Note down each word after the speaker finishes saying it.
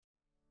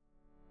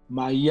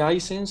My Iai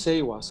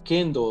sensei was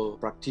Kendo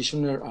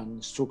practitioner and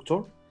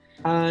instructor,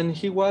 and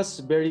he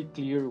was very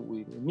clear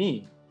with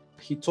me.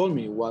 He told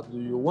me, what do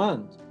you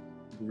want?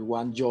 Do you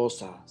want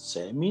just a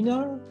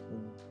seminar,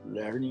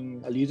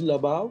 learning a little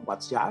about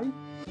what's Iai?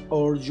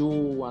 Or you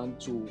want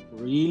to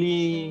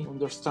really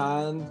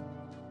understand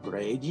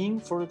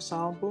grading, for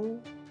example,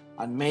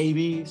 and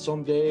maybe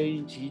someday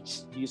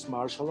teach this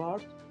martial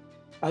art?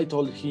 I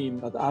told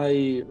him that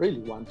I really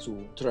want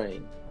to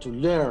train, to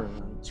learn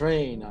and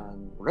train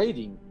and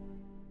grading.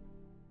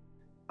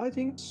 I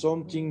think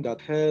something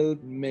that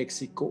helped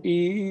Mexico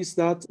is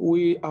that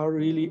we are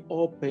really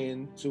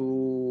open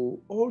to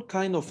all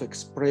kind of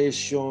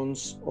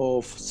expressions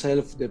of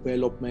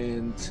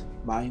self-development,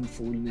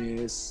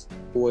 mindfulness.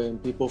 When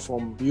people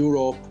from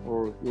Europe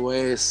or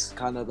US,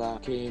 Canada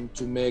came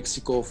to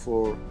Mexico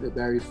for the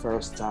very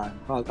first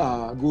time, had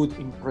a good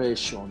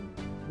impression.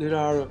 There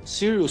are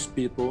serious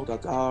people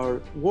that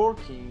are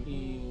working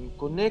in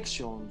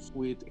connections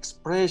with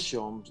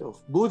expressions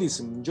of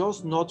Buddhism,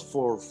 just not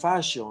for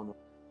fashion.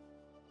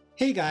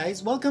 Hey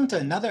guys, welcome to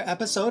another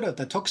episode of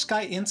the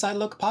Tokuskai Inside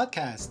Look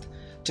podcast.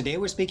 Today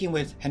we're speaking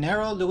with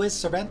Genaro Luis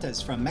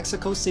Cervantes from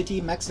Mexico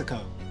City,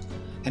 Mexico.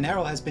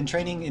 Genaro has been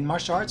training in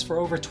martial arts for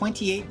over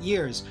 28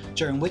 years,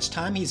 during which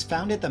time he's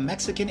founded the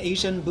Mexican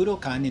Asian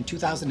Budokan in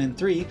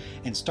 2003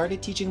 and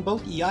started teaching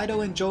both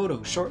Iaido and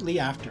Jodo shortly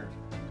after.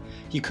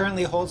 He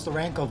currently holds the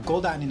rank of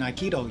Godan in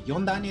Aikido,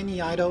 Yondan in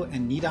Iaido,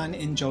 and Nidan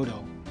in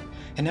Jodo.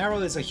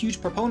 Genaro is a huge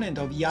proponent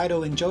of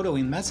Iaido and Jodo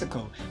in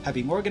Mexico,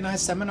 having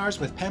organized seminars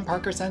with Pam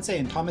Parker Sensei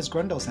and Thomas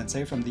Grundle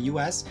Sensei from the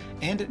US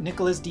and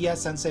Nicholas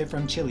Diaz Sensei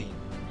from Chile.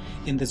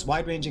 In this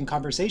wide-ranging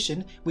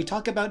conversation, we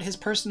talk about his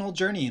personal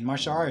journey in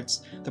martial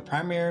arts, the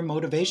primary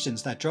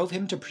motivations that drove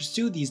him to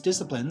pursue these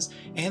disciplines,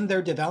 and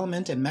their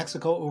development in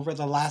Mexico over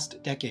the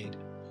last decade.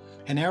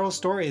 Genaro's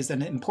story is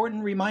an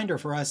important reminder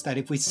for us that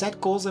if we set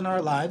goals in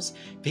our lives,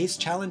 face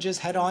challenges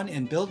head-on,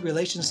 and build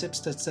relationships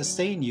to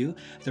sustain you,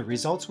 the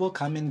results will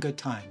come in good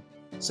time.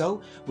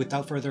 So,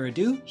 without further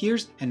ado,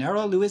 here's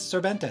Genaro Luis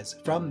Cervantes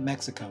from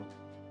Mexico.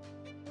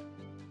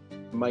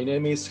 My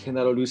name is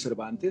Genaro Luis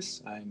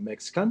Cervantes. I'm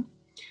Mexican.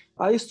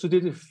 I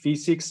studied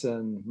physics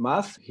and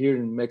math here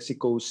in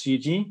Mexico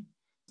City.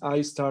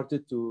 I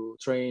started to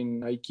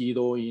train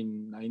Aikido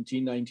in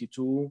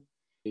 1992.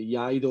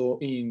 Iaido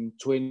in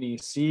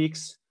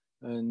 26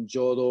 and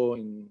Jodo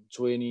in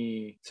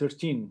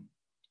 2013.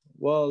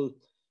 Well,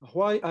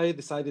 why I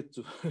decided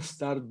to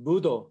start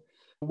Budo?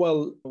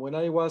 Well, when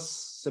I was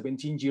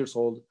 17 years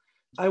old,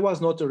 I was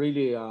not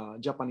really a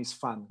Japanese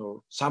fan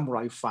or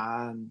samurai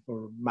fan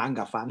or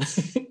manga fan,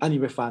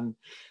 anime fan.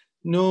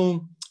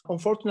 No,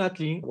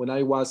 unfortunately, when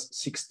I was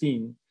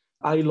 16,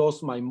 I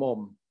lost my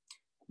mom.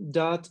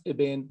 That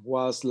event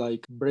was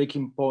like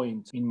breaking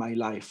point in my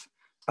life.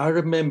 I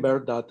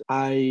remember that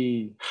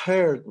I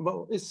heard,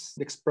 well, it's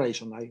the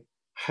expression, I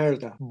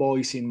heard a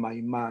voice in my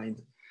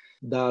mind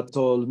that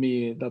told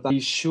me that I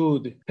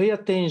should pay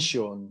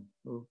attention,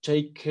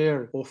 take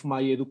care of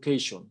my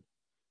education,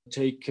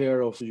 take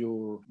care of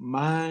your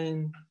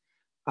mind.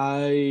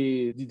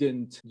 I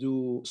didn't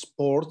do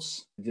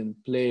sports, didn't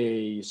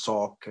play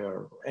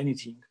soccer,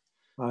 anything.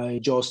 I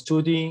just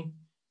study.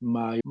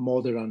 My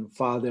mother and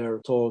father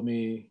told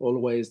me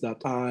always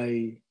that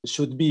I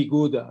should be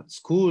good at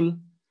school,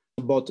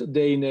 but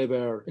they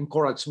never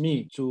encouraged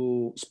me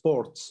to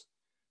sports.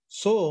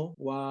 So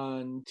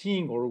one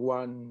thing or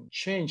one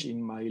change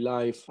in my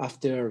life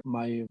after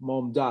my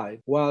mom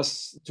died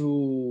was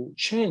to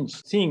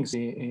change things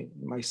in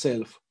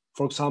myself.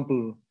 For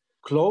example,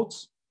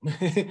 clothes,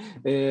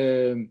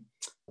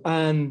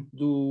 and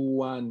do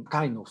one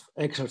kind of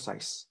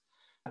exercise.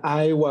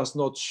 I was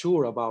not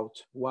sure about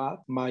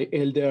what. My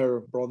elder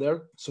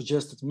brother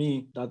suggested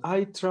me that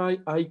I try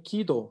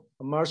Aikido,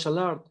 a martial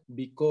art,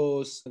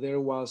 because there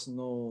was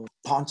no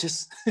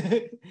punches.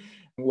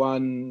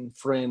 One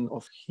friend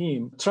of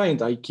him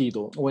trained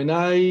Aikido. When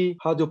I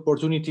had the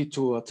opportunity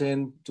to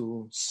attend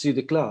to see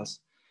the class,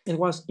 it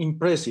was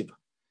impressive.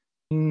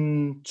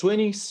 In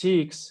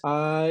 26,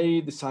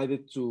 I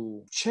decided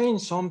to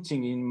change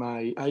something in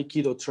my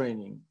Aikido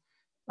training.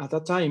 At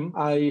that time,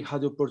 I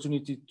had the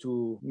opportunity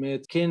to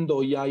meet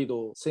Kendo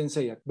Iaido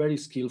sensei, a very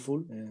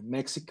skillful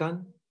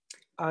Mexican.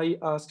 I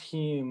asked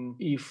him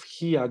if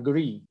he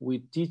agreed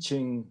with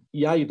teaching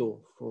Iaido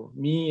for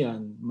me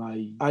and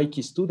my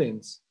Aiki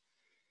students.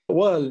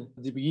 Well,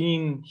 at the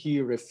beginning, he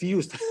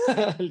refused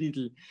a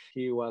little.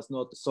 He was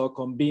not so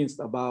convinced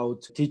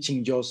about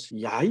teaching just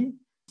Iai,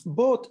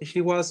 but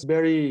he was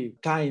very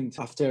kind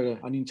after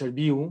an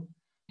interview.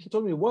 He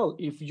told me, well,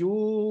 if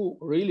you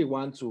really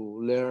want to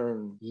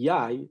learn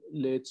Iai,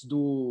 let's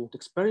do the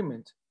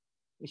experiment.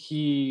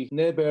 He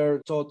never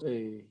taught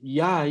a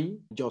Iai,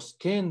 just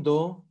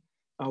Kendo.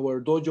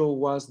 Our dojo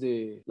was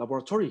the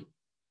laboratory.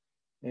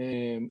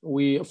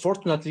 We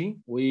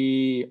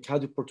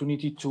had the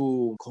opportunity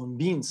to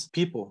convince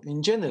people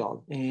in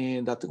general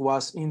and that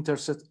was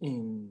interested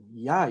in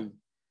Iai.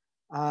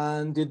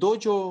 And the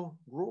dojo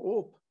grew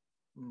up.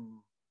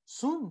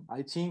 Soon,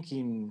 I think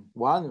in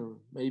 1 or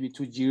maybe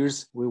 2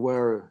 years, we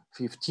were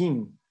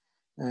 15.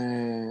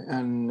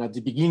 And at the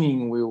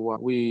beginning, we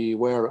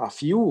were a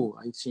few,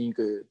 I think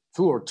 2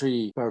 or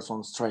 3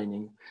 persons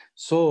training.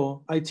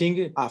 So I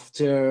think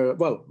after,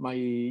 well, my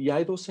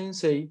Iaido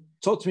sensei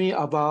taught me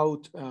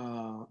about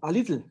a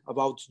little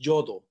about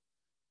Jodo,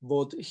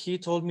 but he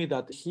told me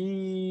that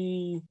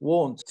he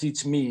won't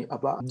teach me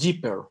about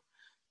deeper.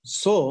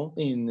 So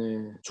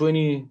in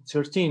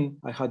 2013,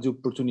 I had the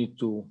opportunity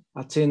to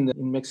attend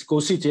in Mexico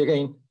City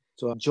again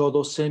to a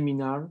Jodo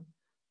seminar.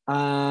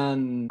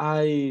 And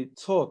I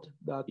thought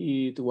that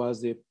it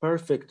was the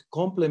perfect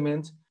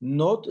complement,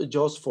 not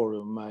just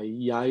for my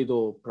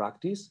Iaido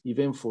practice,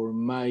 even for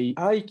my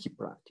Aiki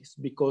practice,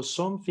 because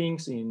some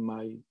things in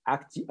my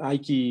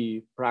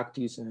Aiki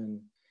practice and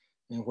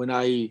when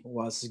I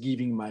was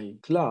giving my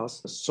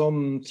class,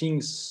 some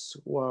things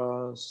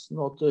was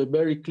not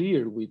very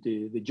clear with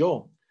the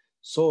jaw.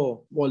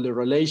 So, well, the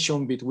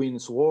relation between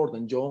sword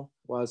and jaw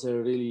was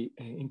really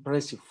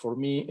impressive for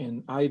me,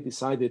 and I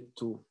decided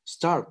to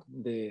start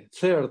the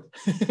third,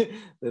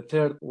 the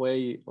third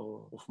way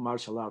of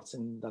martial arts,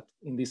 and that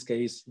in this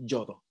case,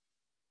 Jodo.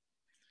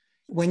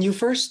 When you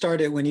first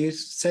started, when you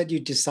said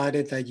you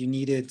decided that you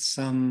needed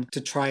some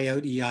to try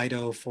out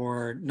Iaido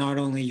for not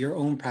only your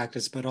own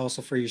practice, but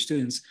also for your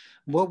students,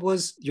 what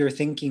was your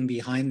thinking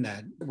behind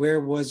that? Where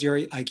was your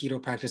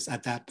Aikido practice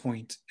at that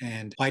point?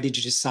 And why did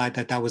you decide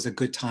that that was a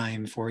good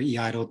time for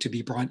Iaido to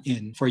be brought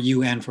in for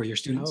you and for your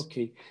students?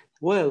 Okay.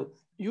 Well,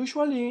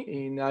 usually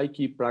in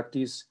Aiki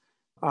practice,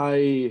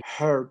 I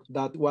heard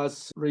that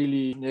was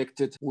really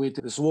connected with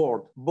the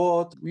sword,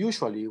 but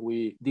usually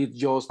we did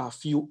just a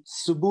few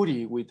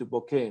suburi with the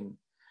boken.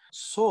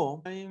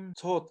 So I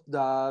thought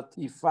that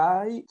if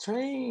I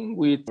train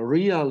with a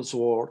real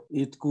sword,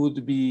 it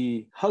could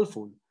be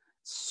helpful.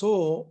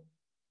 So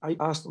I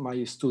asked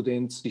my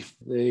students if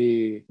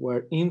they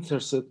were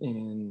interested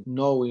in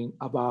knowing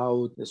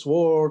about the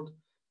sword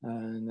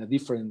and a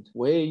different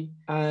way.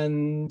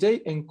 And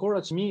they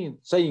encouraged me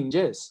saying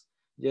yes.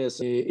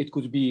 Yes, it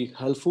could be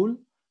helpful,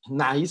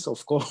 nice,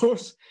 of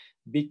course,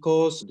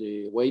 because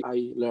the way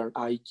I learned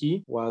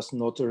Aiki was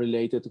not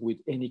related with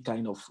any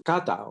kind of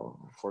kata.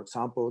 For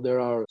example,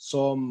 there are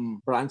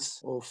some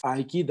branches of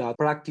Aiki that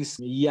practice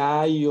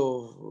Yai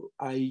of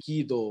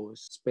Aikido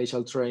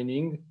special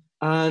training,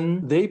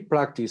 and they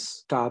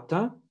practice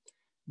kata.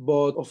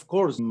 But of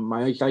course,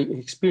 my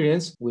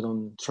experience, we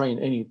don't train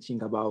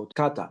anything about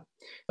kata.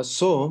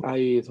 So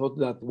I thought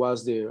that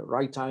was the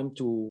right time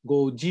to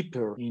go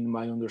deeper in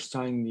my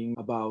understanding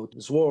about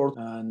the sword,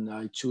 and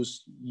I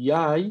chose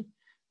Yai.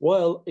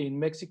 Well, in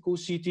Mexico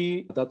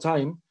City at that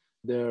time,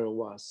 there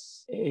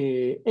was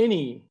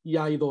any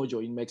Yai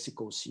dojo in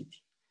Mexico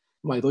City.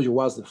 My dojo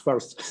was the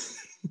first.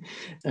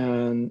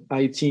 And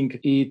I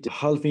think it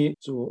helped me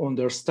to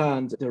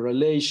understand the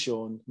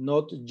relation,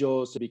 not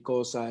just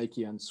because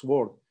Aiki and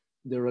sword,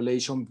 the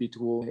relation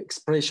between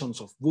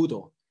expressions of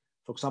Budo.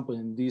 For example,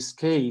 in this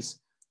case,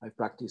 I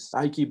practice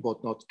Aiki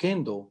but not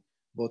Kendo,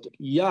 but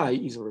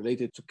Iai is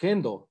related to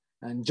Kendo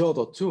and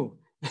Jodo too.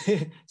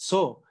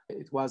 So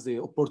it was the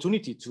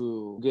opportunity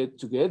to get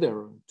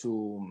together,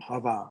 to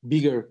have a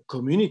bigger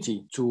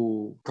community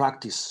to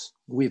practice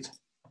with.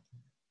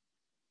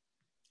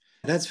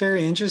 That's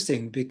very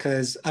interesting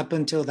because up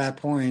until that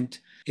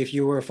point, if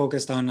you were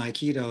focused on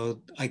Aikido,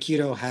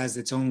 Aikido has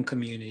its own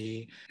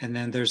community. And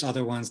then there's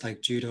other ones like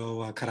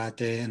Judo,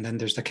 Karate, and then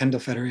there's the Kendo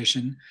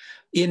Federation.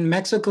 In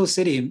Mexico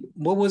City,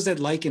 what was it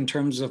like in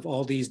terms of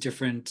all these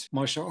different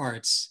martial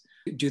arts?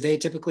 Do they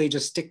typically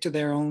just stick to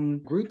their own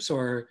groups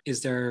or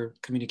is there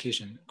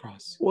communication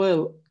across?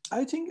 Well,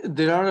 I think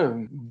there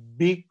are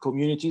big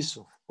communities.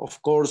 Of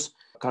course,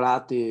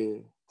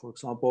 karate, for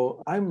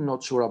example. I'm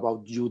not sure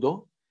about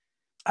judo.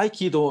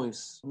 Aikido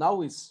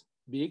is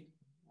big.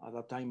 At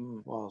that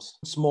time was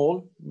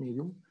small,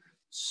 medium.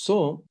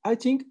 So I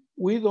think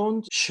we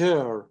don't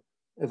share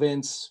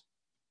events.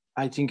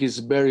 I think it's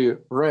very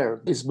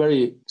rare. It's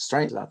very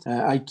strange that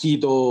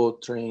Aikido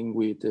train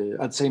with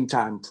at the same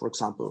time, for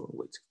example,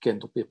 with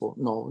Kendo people.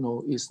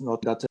 No, it's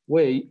not that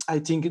way. I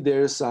think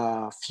there's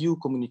a few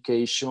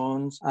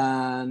communications,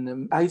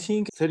 and I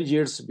think 30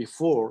 years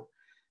before,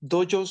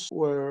 dojos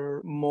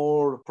were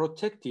more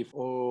protective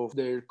of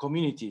their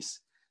communities.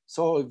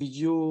 So if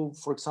you,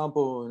 for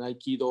example, in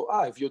Aikido,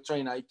 if you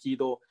train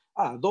Aikido,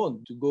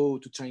 don't go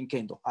to train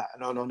Kendo.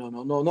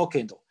 No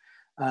Kendo.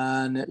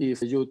 And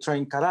if you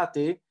train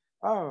karate,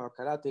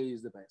 karate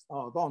is the best.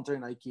 Oh, don't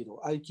train Aikido.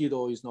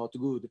 Aikido is not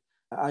good.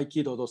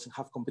 Aikido doesn't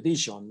have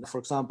competition. For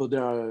example,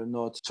 there are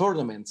not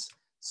tournaments.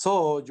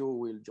 So you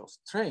will just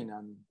train.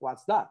 And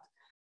what's that?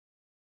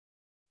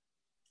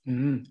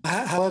 Mm-hmm.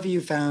 How have you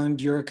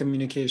found your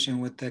communication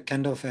with the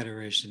Kendo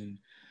Federation?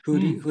 Who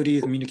do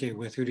you communicate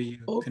with? Who do you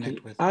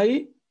connect with?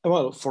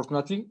 Well,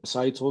 fortunately, as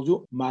I told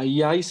you, my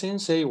Yai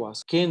sensei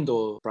was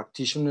Kendo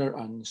practitioner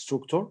and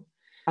instructor,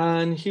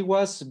 and he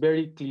was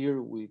very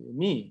clear with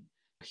me.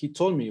 He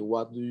told me,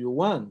 what do you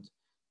want?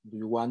 Do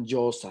you want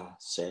just a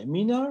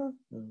seminar,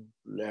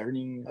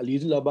 learning a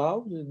little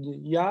about the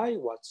Yai,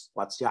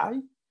 what's Yai?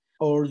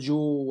 Or you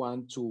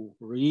want to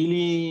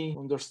really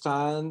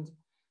understand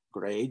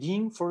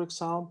grading, for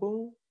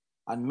example?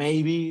 and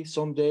maybe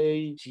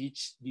someday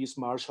teach this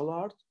martial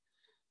art.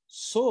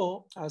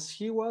 So as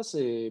he was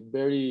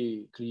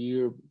very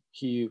clear,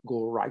 he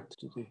go right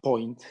to the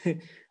point.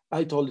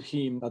 I told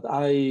him that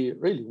I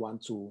really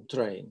want to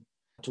train,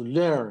 to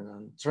learn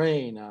and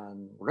train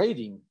and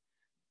reading.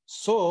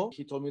 So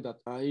he told me that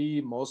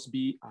I must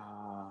be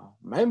a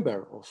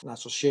member of an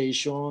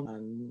association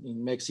and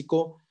in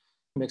Mexico,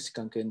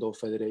 Mexican Kendo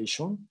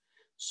Federation.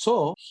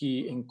 So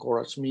he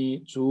encouraged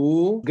me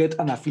to get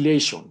an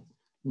affiliation,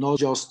 not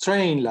just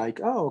train like,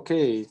 oh,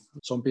 okay,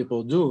 some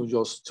people do,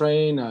 just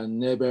train and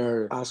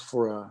never ask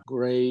for a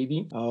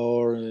grading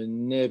or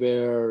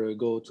never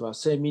go to a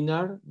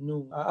seminar.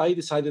 No, I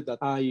decided that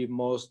I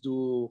must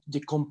do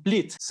the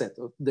complete set,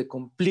 the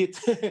complete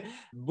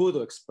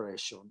Budo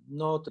expression,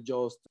 not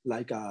just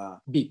like a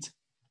bit.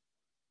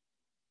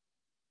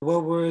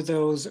 What were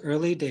those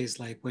early days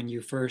like when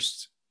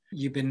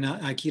you've been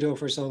Aikido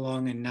for so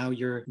long and now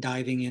you're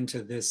diving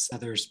into this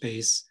other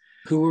space?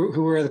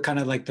 Who were the kind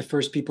of like the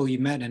first people you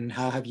met, and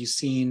how have you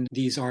seen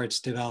these arts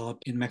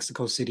develop in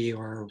Mexico City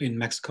or in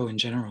Mexico in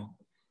general?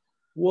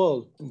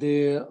 Well,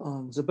 the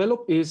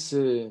develop is,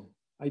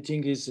 I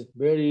think, is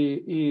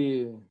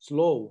very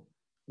slow.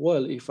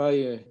 Well, if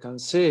I can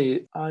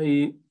say,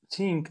 I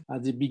think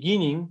at the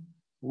beginning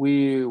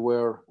we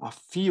were a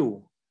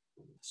few.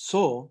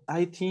 So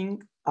I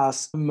think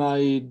as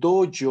my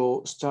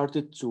dojo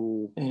started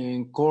to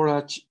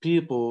encourage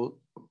people,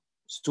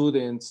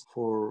 students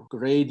for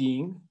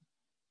grading,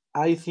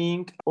 I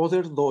think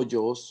other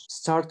dojos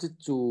started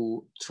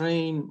to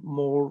train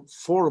more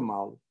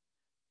formal,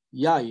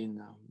 yeah, in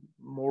a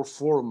more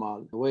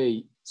formal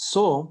way.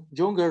 So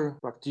younger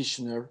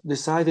practitioner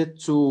decided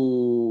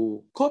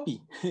to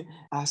copy.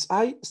 As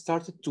I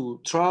started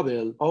to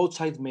travel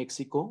outside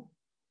Mexico,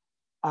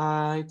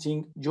 I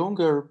think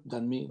younger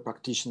than me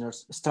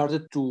practitioners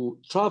started to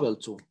travel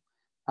too.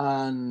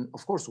 And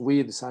of course,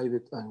 we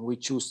decided and we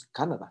choose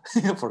Canada,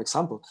 for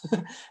example.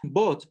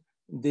 But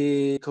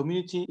the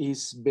community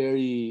is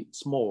very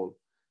small.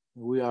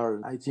 We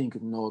are, I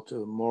think, not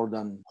more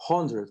than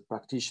 100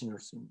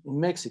 practitioners in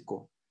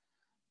Mexico.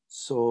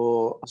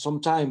 So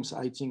sometimes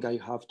I think I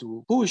have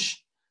to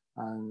push,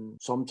 and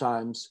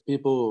sometimes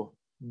people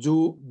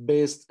do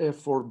best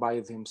effort by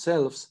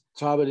themselves,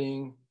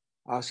 traveling,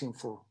 asking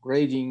for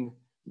grading.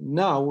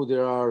 Now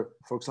there are,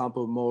 for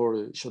example,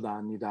 more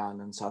Shodan, Nidan,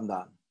 and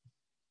Sandan.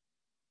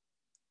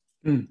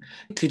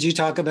 Could you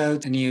talk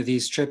about any of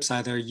these trips,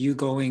 either you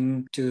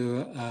going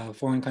to a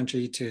foreign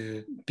country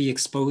to be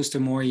exposed to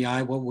more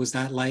EI, what was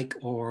that like,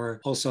 or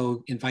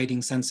also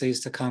inviting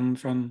senseis to come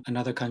from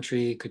another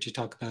country? Could you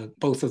talk about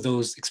both of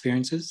those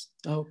experiences?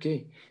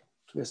 Okay.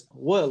 Yes.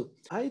 Well,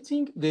 I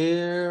think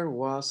there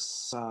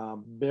was a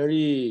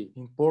very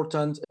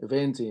important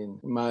event in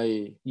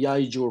my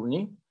Yai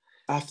journey.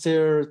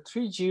 After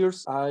 3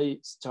 years, I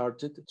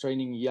started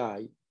training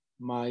Yai.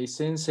 My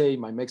sensei,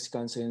 my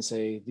Mexican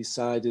sensei,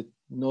 decided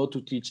not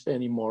to teach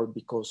anymore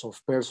because of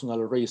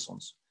personal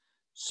reasons.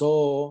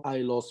 So I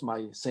lost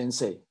my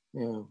sensei.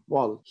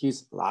 Well,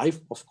 his life,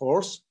 of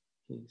course,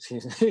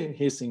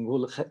 he's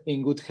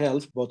in good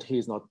health, but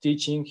he's not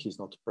teaching, he's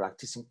not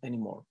practicing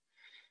anymore.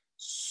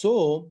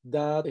 So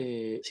that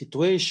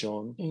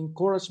situation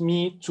encouraged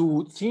me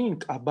to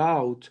think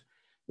about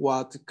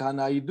what can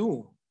I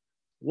do.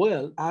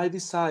 Well, I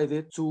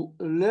decided to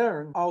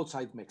learn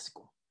outside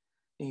Mexico.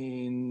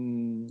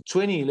 In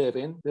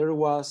 2011, there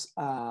was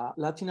a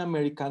Latin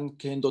American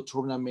Kendo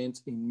tournament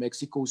in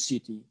Mexico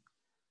City.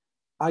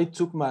 I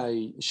took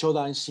my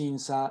Shodan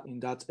Shinsa in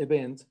that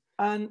event,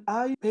 and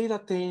I paid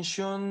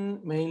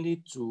attention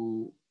mainly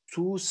to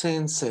two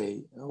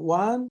sensei.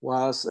 One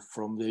was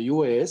from the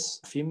US,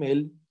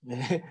 female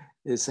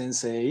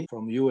sensei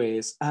from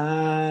US,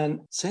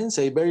 and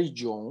sensei very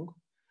young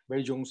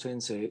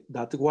sensei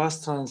that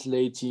was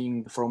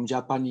translating from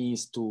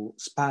Japanese to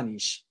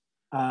Spanish.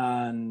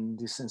 And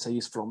this sensei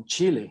is from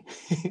Chile.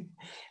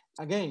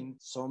 Again,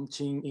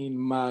 something in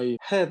my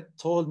head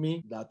told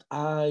me that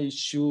I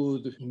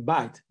should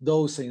invite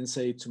those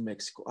sensei to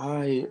Mexico.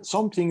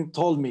 Something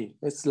told me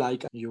it's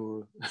like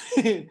your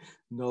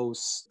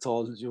nose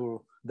told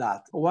you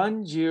that.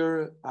 1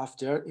 year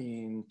after,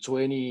 in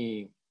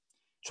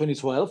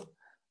 2012,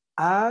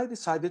 I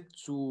decided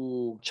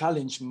to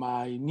challenge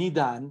my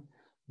Nidan,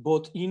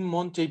 but in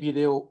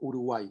Montevideo,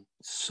 Uruguay.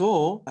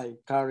 So I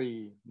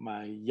carry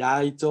my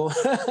Iaido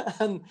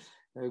and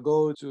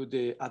go to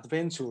the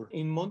adventure.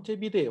 In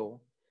Montevideo,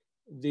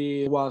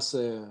 there was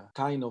a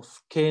kind of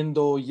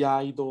Kendo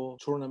Iaido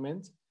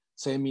tournament,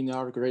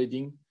 seminar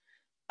grading.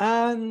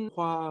 And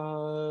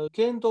while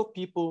Kendo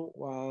people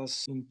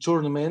was in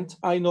tournament,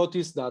 I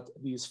noticed that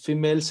this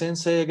female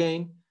sensei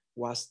again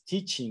was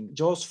teaching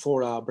just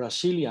for a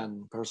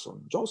Brazilian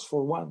person, just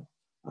for one.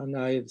 And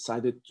I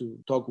decided to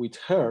talk with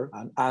her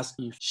and ask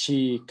if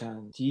she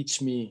can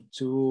teach me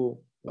to,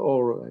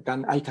 or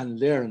I can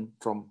learn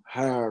from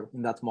her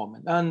in that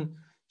moment. And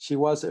she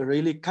was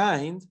really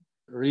kind,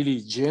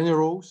 really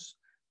generous,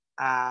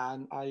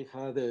 and I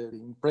had the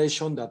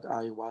impression that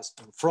I was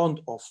in front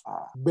of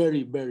a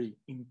very, very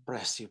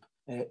impressive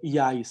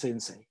EI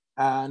sensei.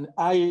 And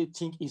I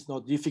think it's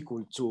not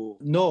difficult to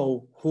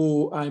know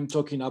who I'm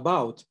talking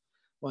about.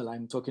 Well,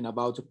 I'm talking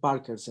about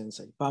Parker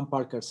Sensei, Pam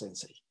Parker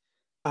Sensei.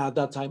 At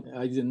that time,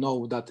 I didn't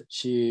know that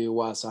she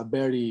was a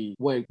very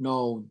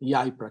well-known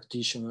AI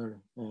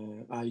practitioner.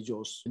 I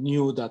just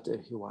knew that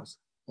he was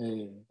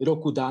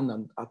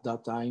Rokudan at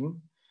that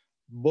time.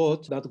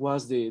 But that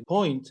was the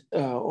point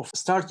of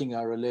starting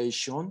a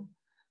relation.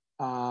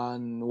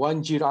 And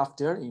 1 year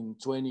after, in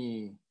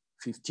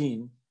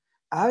 2015,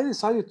 I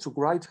decided to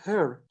write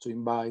her to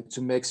invite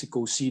to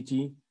Mexico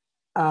City.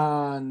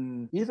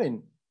 And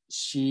even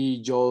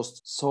she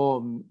just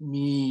saw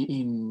me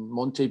in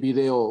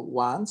Montevideo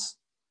once.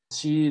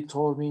 She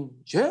told me,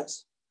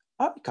 yes,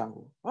 I can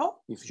go.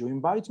 Well, if you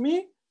invite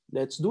me,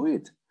 let's do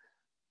it.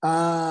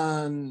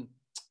 And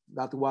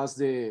that was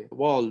the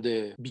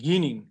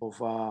beginning of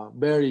a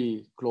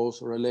very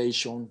close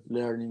relation,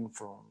 learning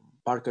from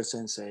Parker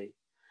Sensei.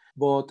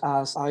 But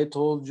as I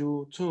told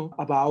you too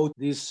about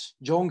this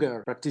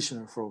younger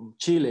practitioner from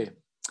Chile,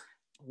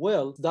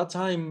 well, that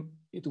time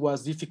it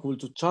was difficult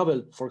to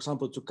travel, for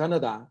example, to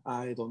Canada.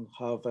 I don't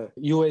have a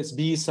US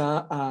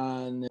visa,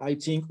 and I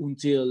think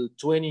until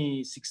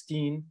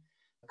 2016,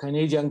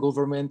 Canadian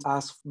government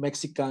asked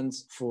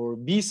Mexicans for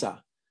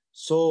visa.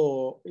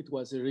 So it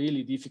was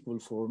really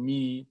difficult for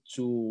me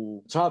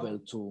to travel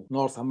to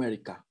North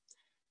America.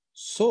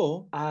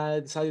 So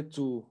I decided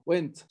to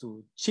went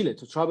to Chile,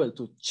 to travel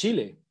to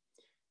Chile.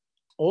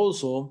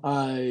 Also,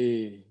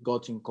 I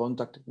got in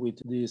contact with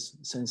this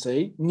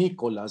sensei,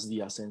 Nicolas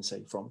Diaz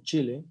sensei from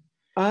Chile,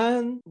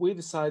 and we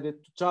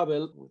decided to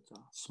travel with a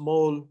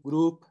small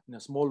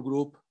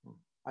group,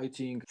 I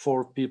think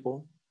 4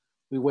 people.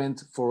 We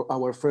went for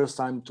our first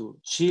time to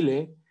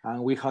Chile,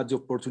 and we had the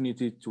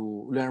opportunity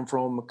to learn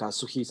from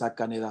Kazuhisa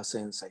Kaneda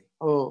sensei.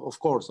 Oh, of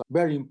course, a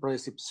very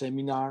impressive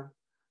seminar,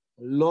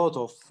 a lot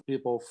of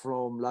people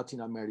from Latin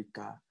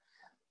America.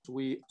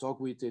 We talked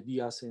with the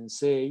Diaz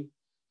sensei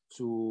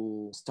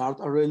to start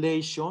a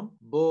relation,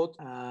 but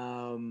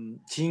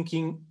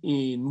thinking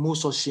in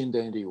Muso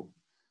Shinden Ryu.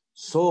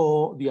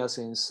 So Diaz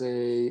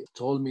sensei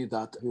told me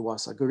that he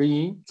was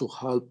agreeing to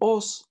help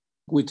us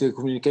with the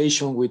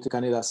communication with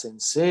Kaneda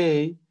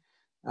sensei,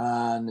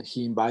 and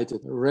he invited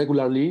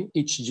regularly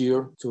each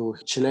year to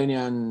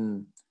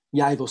Chilean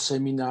Iaido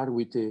seminar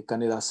with the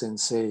Kaneda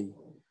sensei.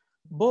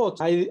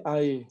 But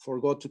I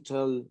forgot to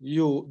tell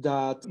you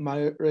that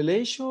my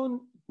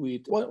relation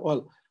with,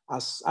 well,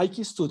 as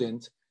Aiki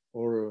student,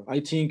 or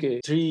I think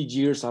 3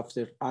 years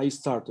after I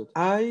started,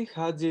 I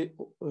had the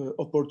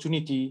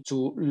opportunity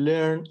to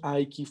learn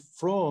Aiki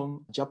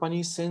from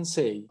Japanese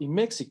sensei in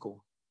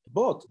Mexico.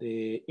 But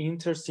the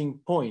interesting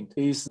point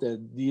is that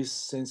this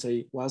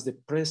sensei was the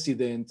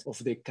president of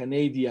the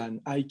Canadian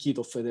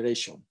Aikido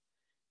Federation.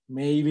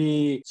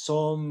 Maybe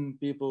some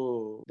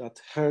people that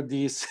heard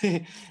this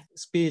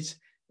speech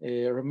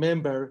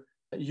remember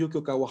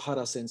Yukio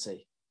Kawahara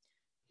sensei.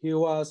 He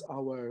was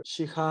our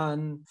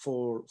Shihan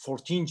for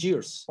 14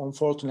 years.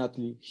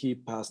 Unfortunately, he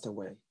passed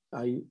away.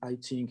 I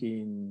think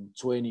in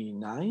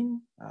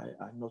 29,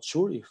 I'm not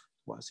sure if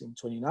it was in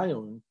 29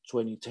 or in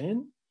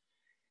 2010.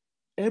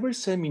 Every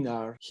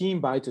seminar, he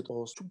invited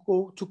us to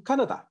go to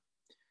Canada.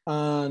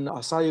 And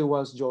as I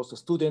was just a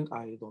student,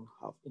 I don't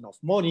have enough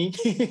money.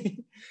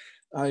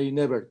 I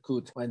never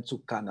could went to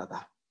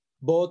Canada.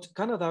 But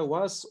Canada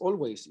was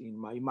always in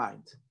my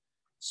mind.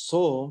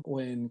 So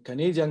when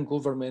Canadian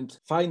government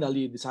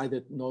finally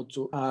decided not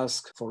to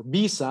ask for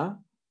visa,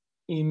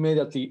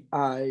 immediately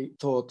I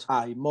thought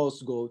I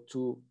must go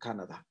to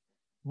Canada.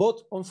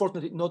 But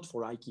unfortunately, not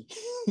for Aiki,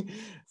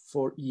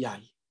 for EI.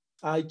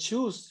 I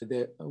chose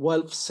the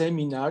WELF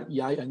seminar,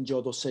 EI and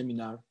Jodo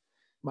seminar,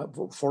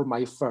 for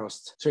my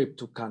first trip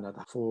to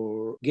Canada,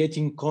 for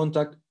getting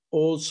contact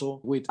also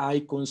with,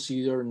 I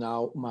consider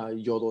now my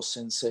Jodo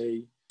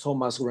sensei,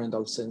 Thomas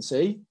Grendel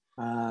sensei.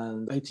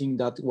 And I think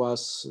that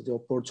was the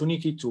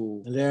opportunity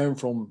to learn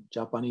from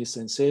Japanese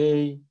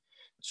sensei,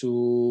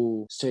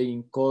 to stay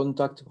in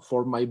contact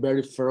for my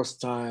very first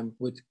time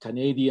with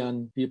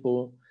Canadian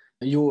people,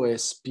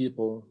 US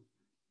people,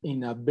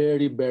 in a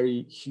very,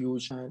 very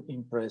huge and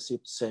impressive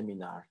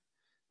seminar.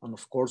 And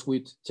of course,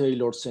 with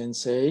Taylor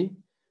sensei,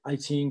 I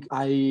think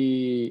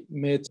I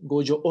met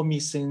Gojo Omi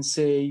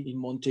sensei in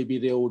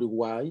Montevideo,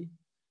 Uruguay.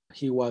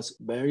 He was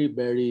very,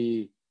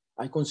 very,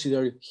 I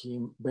consider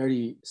him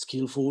very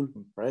skillful,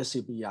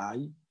 impressive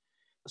guy.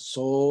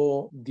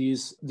 So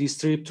this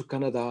trip to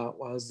Canada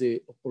was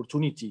the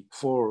opportunity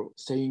for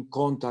staying in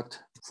contact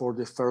for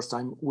the first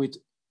time with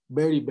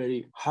very,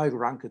 very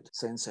high-ranked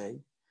sensei.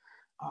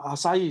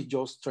 As I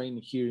just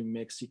trained here in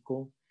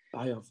Mexico,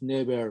 I have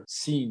never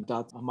seen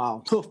that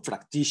amount of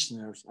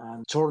practitioners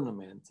and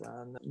tournaments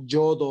and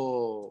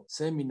Jodo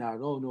seminar.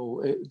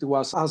 No, it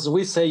was, as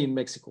we say in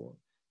Mexico,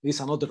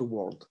 it's another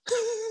world.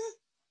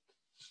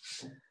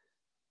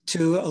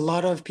 To a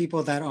lot of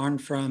people that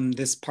aren't from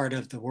this part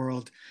of the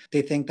world,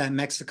 they think that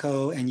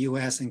Mexico and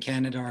US and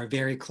Canada are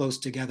very close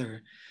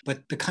together,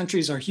 but the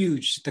countries are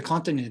huge. The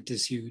continent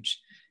is huge.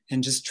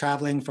 And just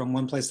traveling from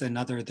one place to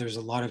another, there's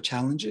a lot of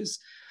challenges.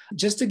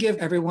 Just to give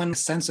everyone a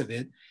sense of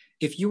it,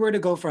 If you were to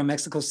go from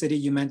Mexico City,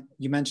 you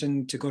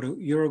mentioned to go to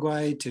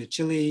Uruguay, to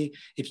Chile,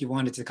 if you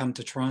wanted to come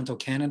to Toronto,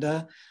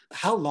 Canada,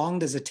 how long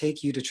does it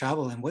take you to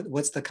travel, and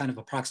what's the kind of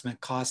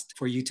approximate cost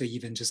for you to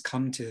even just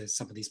come to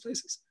some of these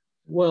places?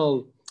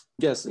 Well,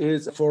 yes,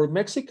 it's for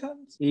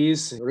Mexicans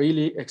is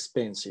really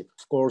expensive.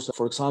 Of course,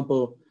 for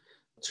example,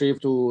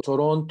 trip to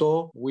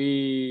Toronto,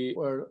 we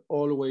were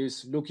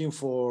always looking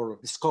for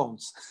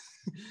discounts.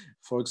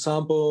 For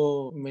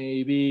example,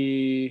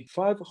 maybe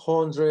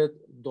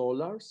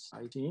 $500,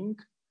 I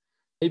think.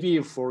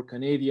 Maybe for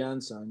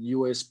Canadians and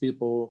US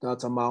people,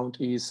 that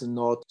amount is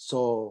not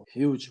so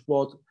huge,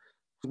 but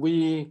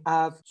we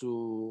add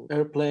to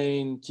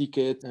airplane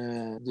ticket,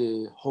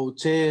 the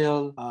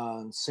hotel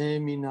and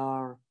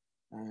seminar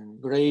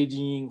and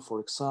grading, for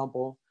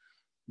example.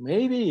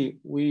 Maybe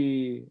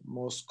we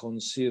must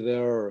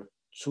consider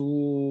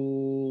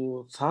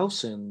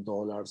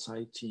 $2,000,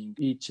 I think,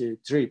 each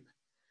trip,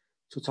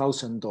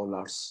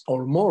 $2,000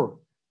 or more,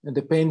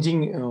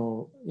 depending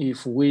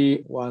if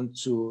we want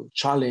to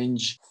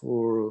challenge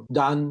for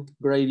done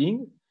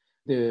grading.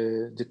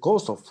 The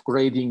cost of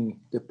grading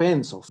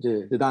depends of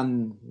the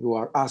done you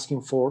are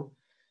asking for.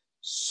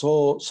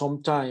 So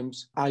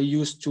sometimes I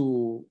used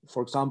to,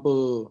 for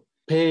example,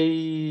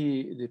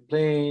 pay the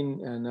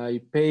plane and I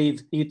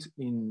paid it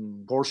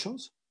in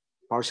portions,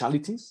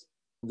 partialities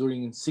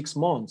during 6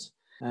 months.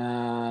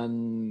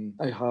 And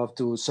I have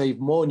to save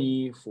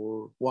money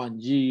for 1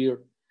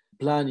 year,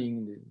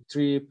 planning the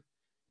trip,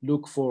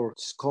 look for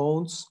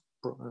discounts.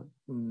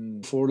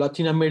 For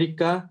Latin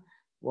America,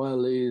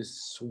 well,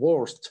 it's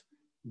worst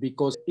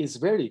because it's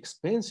very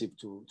expensive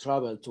to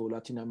travel to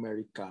Latin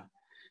America.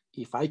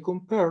 If I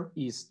compare,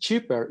 it's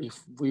cheaper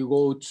if we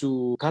go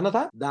to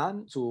Canada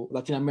than to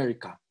Latin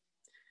America.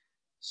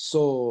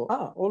 So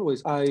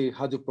always I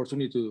had the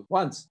opportunity to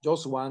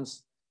just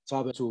once,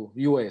 travel to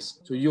US,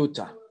 to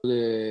Utah, to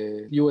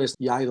the US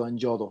Iaido and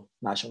Jodo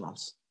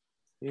nationals.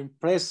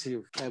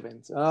 Impressive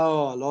events.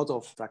 Oh, a lot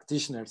of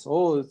practitioners.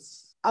 Oh,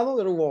 it's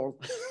another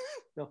world.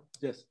 No,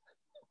 yes.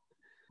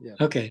 Yeah.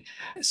 Okay.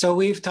 So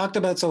we've talked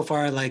about so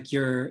far like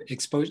your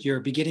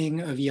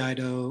beginning of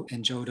Iaido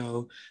and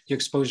Jodo, your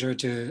exposure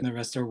to the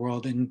rest of the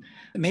world. And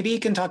maybe you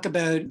can talk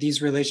about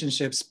these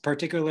relationships,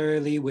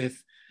 particularly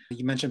with,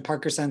 you mentioned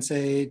Parker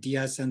Sensei,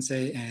 Diaz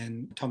Sensei,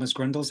 and Thomas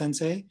Grundle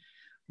Sensei.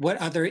 What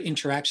other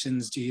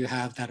interactions do you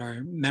have that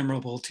are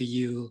memorable to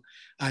you,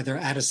 either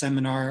at a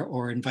seminar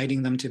or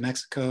inviting them to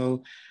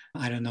Mexico,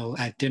 I don't know,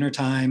 at dinner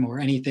time, or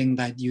anything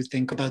that you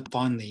think about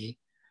fondly,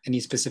 any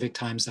specific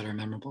times that are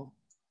memorable?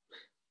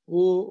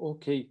 Oh,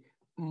 okay.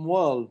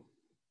 Well,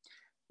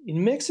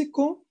 in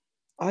Mexico,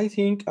 I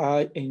think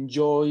I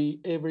enjoy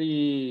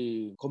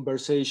every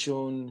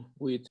conversation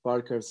with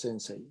Parker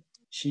Sensei.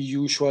 She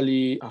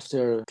usually,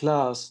 after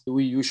class,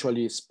 we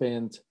usually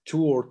spend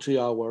 2 or 3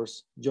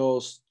 hours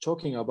just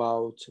talking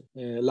about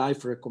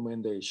life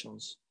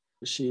recommendations.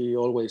 She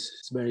always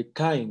is very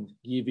kind,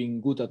 giving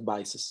good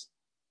advices.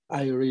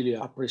 I really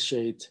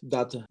appreciate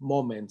that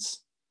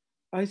moments.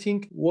 I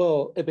think,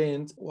 well,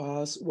 event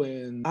was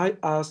when I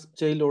asked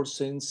Taylor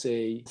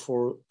Sensei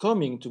for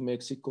coming to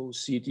Mexico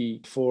City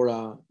for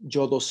a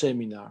Jodo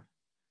seminar.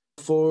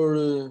 For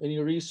any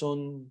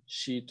reason,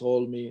 she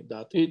told me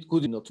that it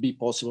could not be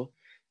possible,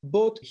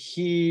 but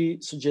he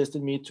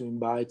suggested me to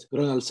invite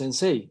Ronald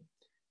Sensei.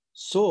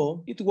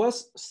 So it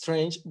was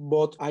strange,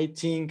 but I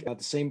think at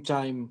the same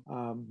time,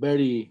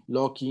 very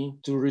lucky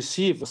to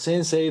receive a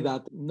sensei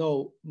that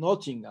know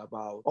nothing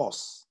about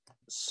us.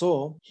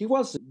 So he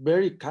was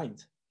very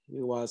kind.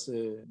 He was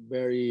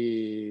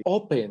very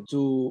open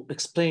to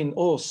explain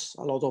us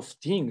a lot of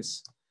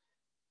things.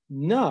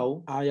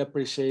 Now I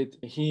appreciate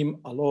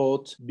him a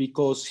lot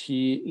because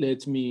he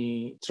let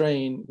me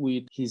train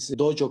with his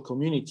dojo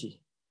community.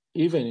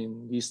 Even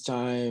in this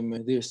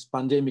time, these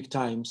pandemic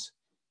times,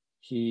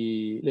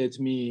 he let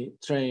me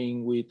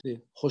train with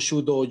the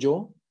Hoshu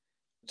Dojo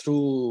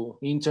through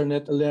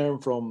internet, learn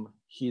from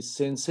his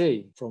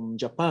sensei from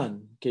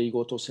Japan,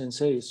 Keigoto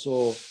sensei.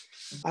 So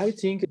I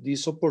think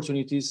these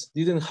opportunities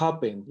didn't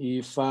happen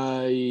if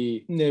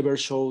I never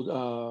showed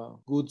a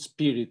good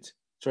spirit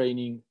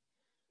training.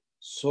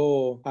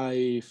 So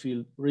I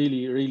feel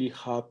really, really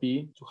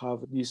happy to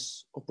have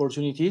these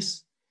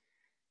opportunities.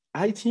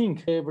 I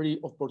think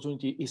every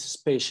opportunity is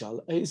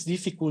special. It's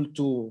difficult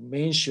to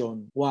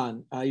mention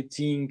one. I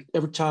think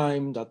every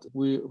time that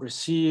we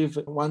receive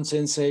one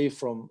sensei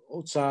from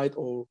outside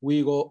or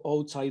we go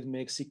outside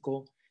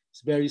Mexico,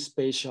 it's very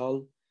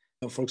special.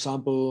 For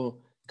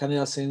example,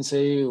 Canada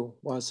Sensei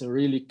was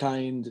really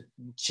kind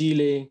in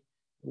Chile,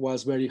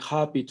 was very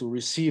happy to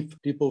receive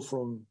people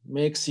from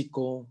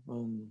Mexico,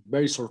 and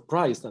very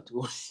surprised that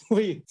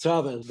we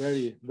traveled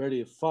very,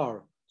 very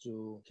far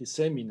to his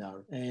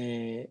seminar.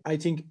 I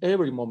think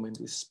every moment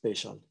is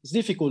special. It's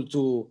difficult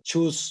to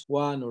choose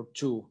one or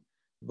two,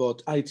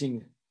 but I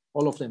think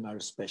all of them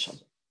are special.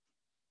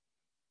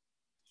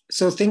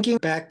 So thinking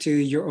back to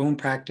your own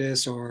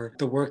practice or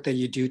the work that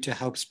you do to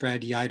help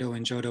spread Iaido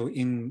and Jodo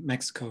in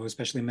Mexico,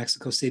 especially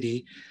Mexico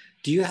City,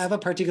 Do you have a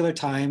particular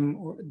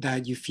time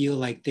that you feel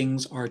like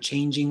things are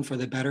changing for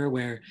the better,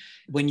 where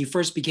when you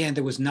first began,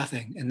 there was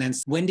nothing? And then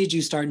when did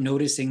you start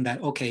noticing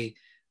that, okay,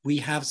 we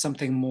have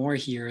something more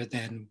here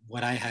than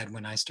what I had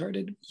when I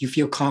started? You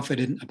feel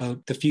confident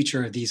about the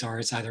future of these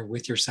arts, either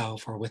with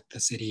yourself or with the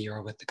city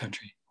or with the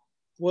country?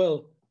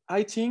 Well,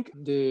 I think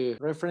the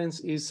reference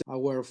is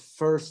our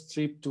first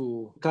trip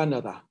to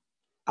Canada.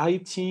 I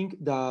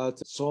think that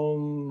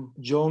some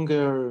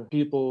younger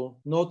people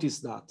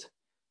noticed that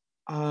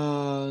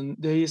and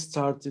they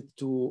started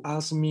to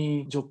ask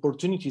me the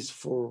opportunities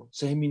for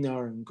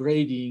seminar and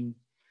grading.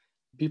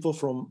 People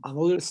from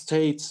other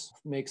states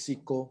of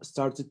Mexico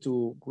started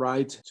to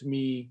write to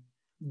me.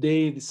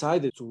 They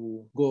decided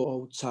to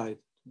go outside,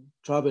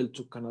 travel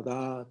to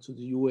Canada, to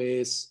the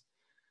US.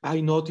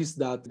 I noticed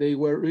that they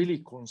were really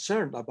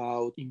concerned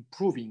about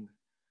improving.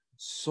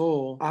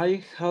 So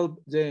I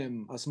helped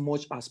them as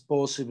much as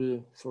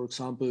possible, for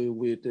example,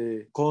 with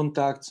the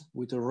contacts,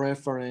 with the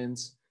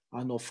reference,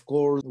 and of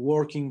course,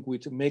 working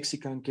with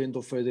Mexican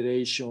Kendo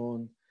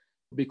Federation,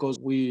 because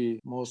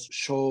we must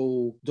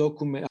show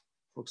document,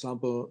 for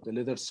example, the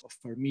letters of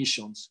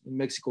permissions. In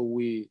Mexico,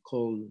 we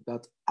call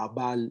that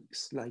aval,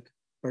 it's like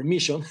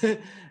permission.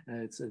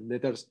 It's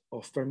letters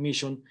of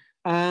permission.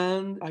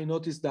 And I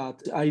noticed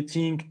that I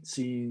think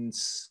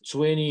since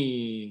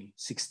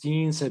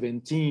 2016,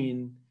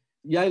 17,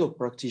 Iaido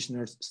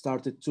practitioners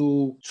started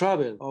to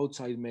travel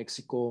outside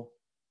Mexico,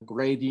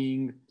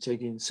 grading,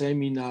 taking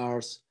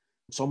seminars.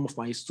 Some of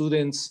my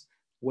students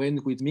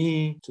went with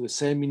me to the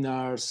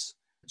seminars,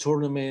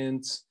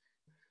 tournaments.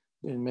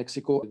 In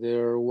Mexico,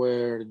 there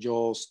were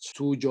just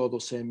two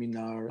Jodo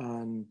seminars.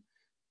 And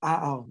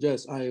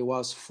yes, I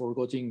was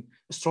forgetting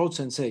Stroud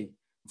Sensei.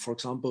 For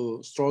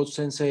example, Stroud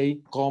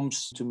Sensei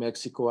comes to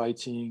Mexico, I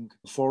think,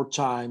 4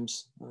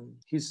 times. And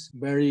he's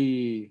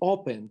very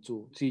open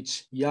to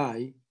teach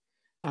Yai.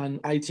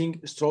 And I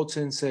think Stroud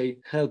Sensei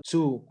helped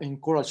to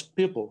encourage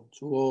people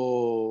to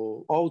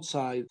go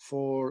outside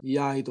for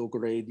Iaido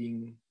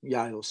grading,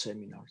 Iaido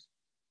seminars.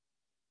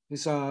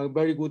 It's a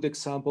very good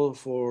example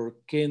for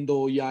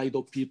Kendo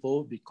Iaido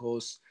people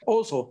because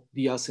also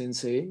the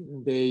Sensei,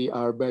 they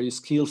are very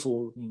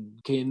skillful in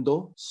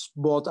Kendo,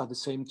 but at the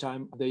same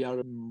time, they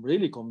are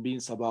really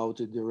convinced about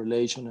the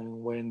relation.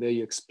 And when they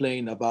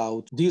explain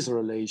about this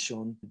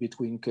relation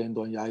between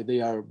Kendo and Iai,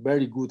 they are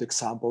very good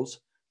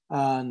examples.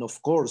 And of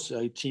course,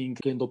 I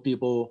think Kendo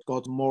people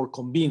got more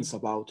convinced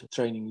about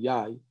training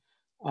Yai.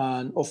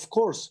 And of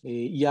course,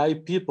 Yai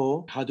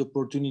people had the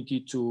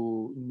opportunity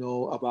to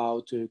know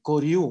about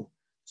Koryu.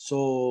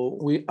 So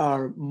we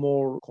are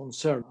more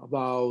concerned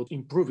about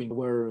improving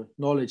our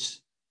knowledge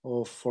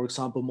of, for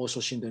example,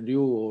 Moso Shinden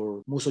Ryu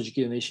or Muso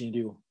Jikiden Eishin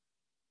Ryu.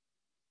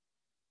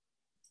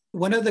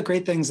 One of the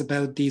great things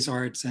about these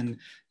arts, and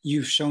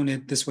you've shown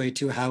it this way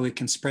too, how it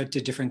can spread to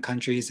different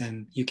countries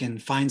and you can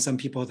find some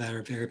people that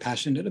are very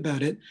passionate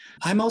about it.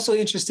 I'm also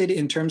interested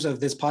in terms of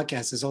this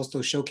podcast is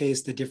also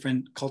showcase the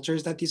different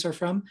cultures that these are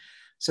from.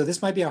 So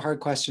this might be a hard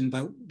question,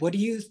 but what do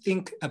you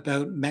think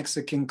about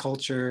Mexican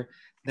culture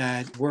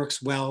that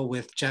works well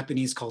with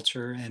Japanese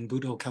culture and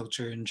Budo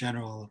culture in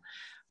general?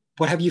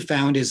 What have you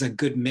found is a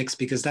good mix?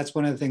 Because that's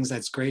one of the things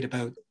that's great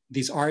about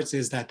these arts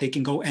is that they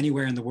can go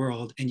anywhere in the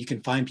world and you can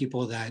find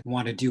people that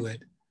want to do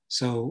it.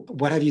 So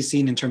what have you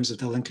seen in terms of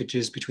the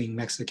linkages between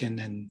Mexican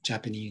and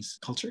Japanese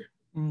culture?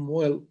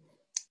 Well,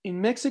 in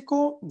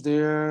Mexico,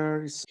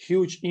 there is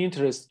huge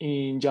interest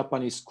in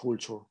Japanese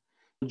culture.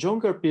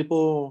 Younger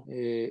people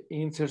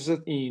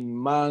interested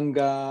in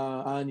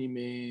manga,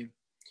 anime,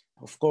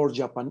 of course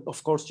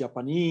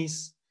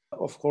Japanese,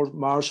 of course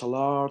martial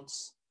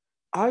arts.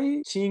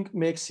 I think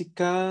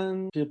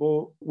Mexican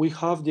people, we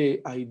have the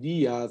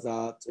idea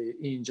that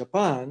in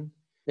Japan,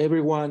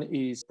 everyone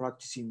is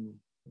practicing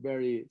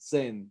very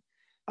Zen.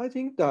 I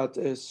think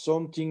that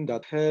something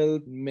that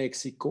helped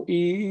Mexico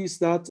is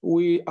that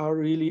we are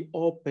really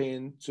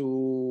open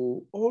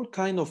to all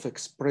kind of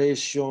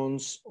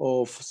expressions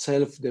of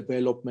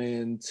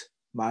self-development,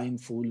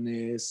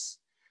 mindfulness,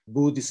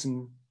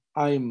 Buddhism.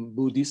 I'm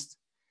Buddhist.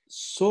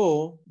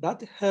 So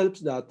that helps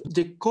that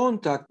the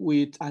contact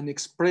with an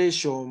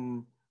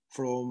expression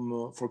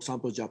from, for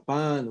example,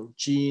 Japan or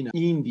China,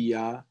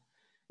 India,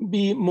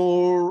 be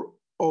more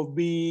or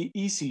be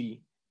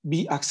easily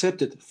be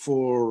accepted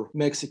for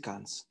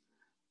Mexicans.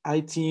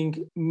 I think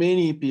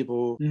many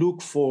people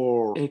look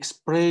for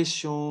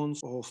expressions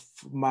of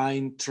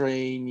mind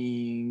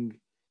training,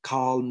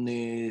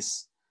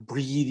 calmness,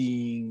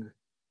 breathing,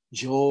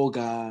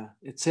 yoga,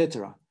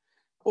 etc.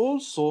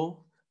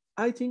 Also,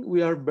 I think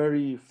we are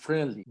very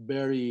friendly,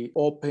 very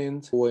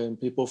open when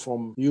people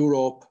from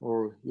Europe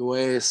or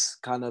US,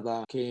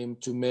 Canada came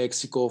to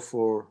Mexico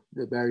for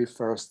the very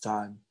first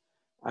time.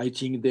 I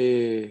think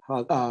they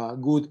had a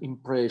good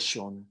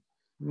impression.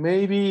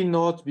 Maybe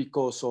not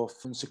because of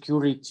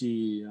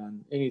insecurity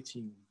and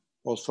anything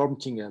or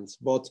something else,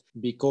 but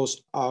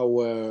because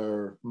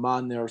our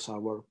manners,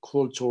 our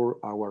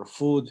culture, our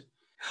food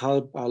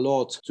help a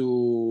lot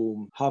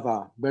to have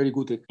a very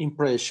good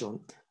impression.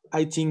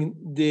 I think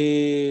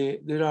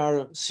there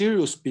are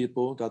serious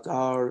people that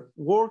are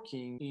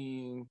working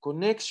in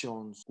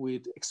connections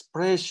with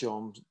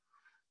expressions,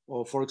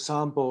 or for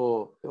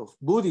example, of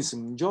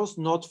Buddhism, just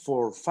not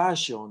for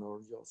fashion or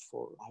just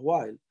for a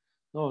while.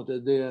 No,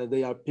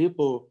 they are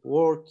people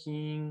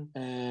working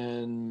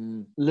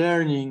and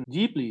learning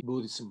deeply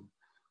Buddhism.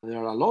 There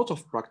are a lot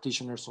of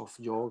practitioners of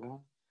yoga.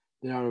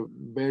 There are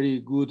very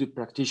good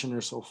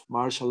practitioners of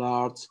martial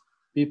arts,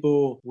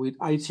 people with,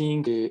 I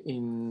think,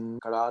 in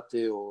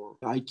karate or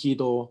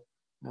aikido,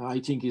 I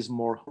think is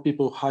more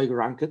people high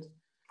ranked.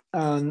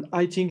 And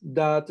I think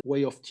that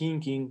way of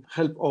thinking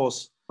help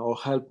us or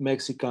help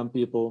Mexican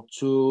people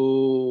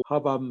to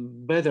have a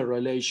better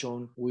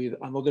relation with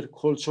another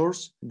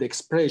cultures, the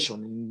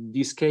expression, in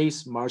this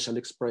case, martial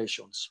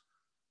expressions.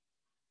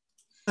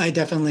 I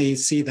definitely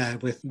see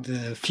that with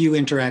the few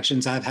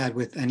interactions I've had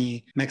with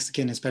any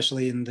Mexican,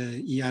 especially in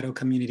the Iaido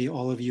community.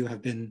 All of you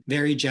have been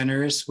very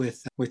generous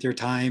with your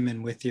time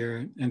and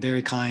and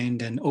very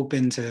kind and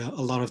open to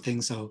a lot of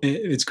things. So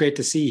it's great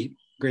to see.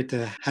 Great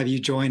to have you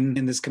join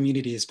in this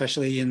community,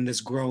 especially in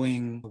this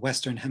growing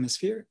Western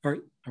Hemisphere. Or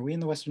are we in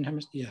the Western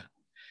Hemisphere? Yeah,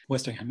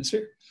 Western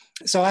Hemisphere.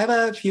 So I have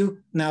a few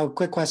now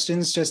quick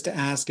questions just to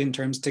ask in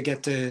terms to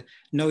get to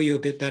know you a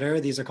bit better.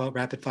 These are called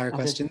rapid fire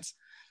questions.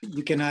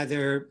 You can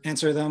either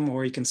answer them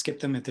or you can skip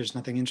them if there's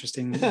nothing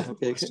interesting about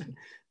the question.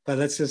 But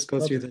let's just go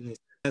through the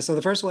list. So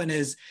the first one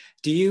is,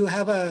 do you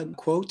have a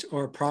quote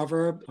or a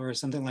proverb or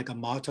something like a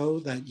motto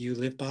that you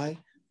live by?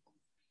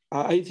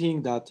 I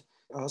think that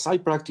as I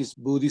practice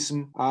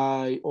Buddhism,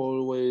 I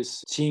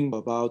always think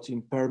about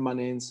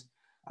impermanence,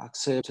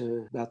 accept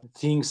that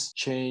things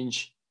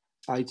change.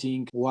 I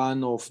think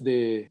one of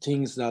the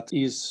things that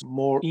is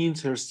more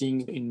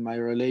interesting in my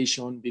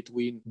relation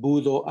between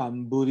Buddha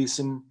and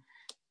Buddhism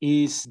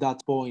is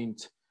that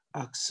point.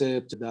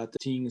 Accept that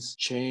things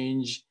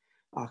change,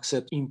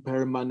 accept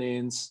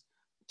impermanence,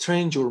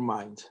 train your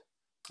mind.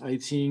 I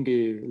think,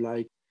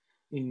 like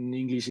in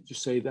English, you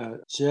say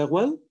that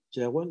jewel,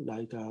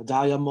 like a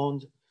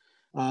diamond.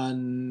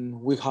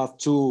 And we have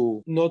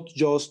to not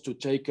just to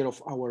take care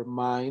of our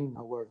mind,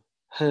 our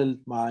health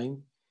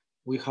mind.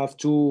 We have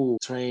to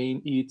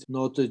train it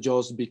not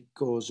just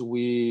because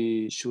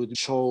we should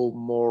show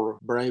more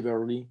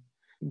bravery,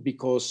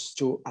 because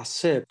to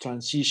accept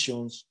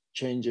transitions,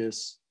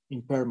 changes,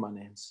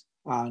 impermanence.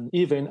 And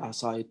even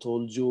as I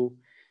told you,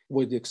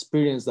 with the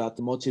experience that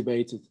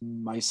motivated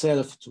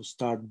myself to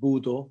start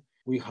Budo,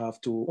 we have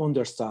to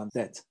understand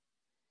that.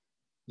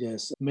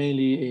 Yes,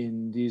 mainly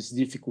in these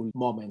difficult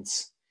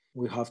moments,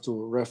 we have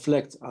to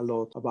reflect a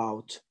lot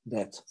about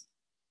that.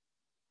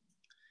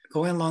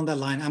 Going along that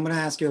line, I'm going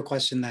to ask you a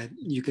question that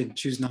you could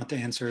choose not to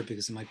answer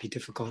because it might be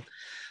difficult.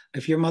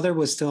 If your mother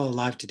was still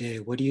alive today,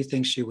 what do you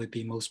think she would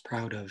be most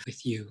proud of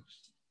with you?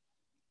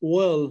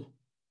 Well,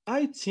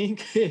 I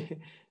think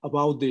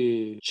about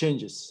the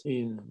changes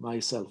in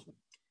myself.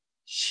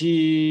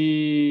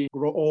 She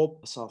grew up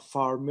as a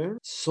farmer,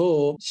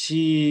 so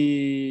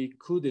she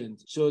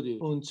couldn't study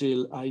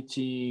until I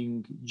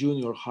think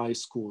junior high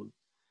school.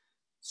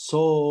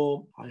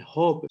 So I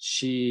hope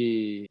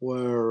she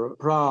were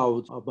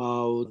proud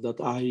about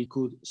that I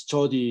could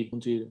study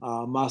until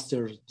a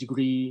master's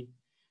degree,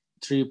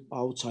 trip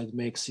outside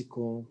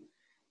Mexico,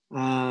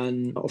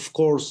 and of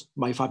course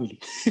my family.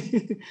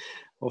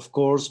 Of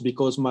course,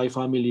 because my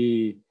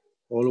family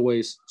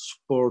always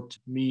support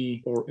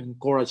me or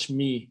encourage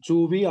me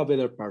to be a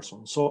better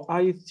person. So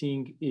I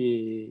think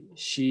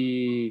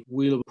she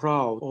will be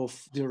proud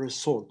of the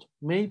result.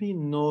 Maybe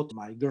not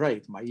my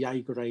grade, my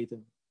I grade.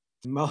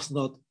 Must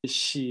not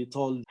she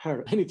told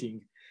her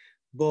anything,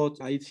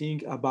 but I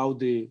think about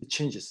the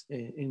changes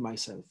in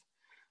myself,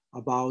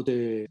 about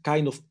the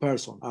kind of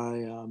person I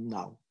am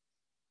now.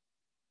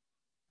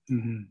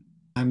 Mm-hmm.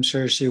 I'm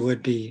sure she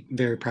would be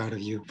very proud of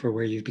you for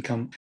where you've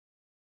become.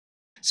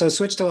 So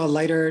switch to a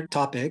lighter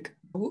topic.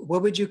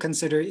 What would you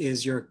consider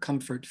is your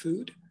comfort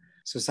food?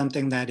 So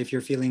something that if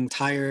you're feeling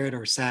tired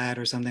or sad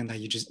or something that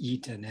you just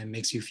eat and it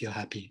makes you feel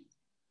happy.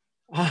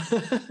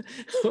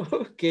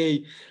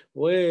 Okay,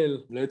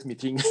 well, let me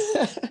think.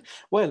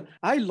 Well,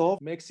 I love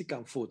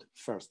Mexican food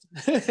first,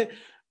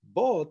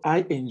 but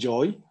I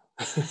enjoy.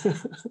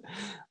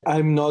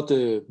 I'm not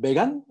a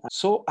vegan,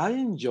 so I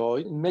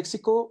enjoy. In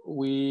Mexico,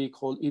 we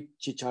call it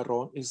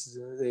chicharrón. It's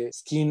the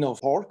skin of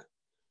pork.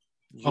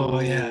 Oh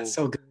yeah,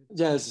 so good.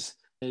 Yes,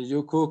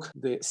 you cook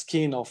the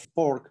skin of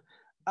pork.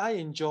 I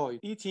enjoy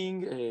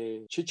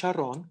eating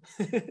chicharrón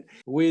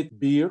with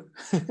beer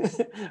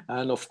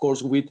and, of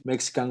course, with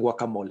Mexican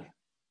guacamole.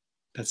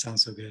 That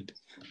sounds so good.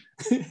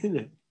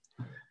 Yeah.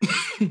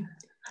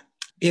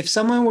 If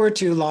someone were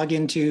to log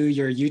into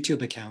your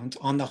YouTube account,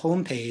 on the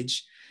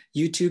homepage,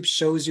 YouTube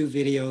shows you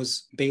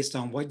videos based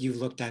on what you've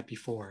looked at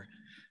before.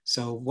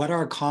 So what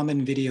are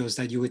common videos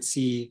that you would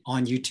see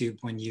on YouTube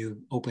when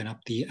you open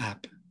up the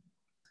app?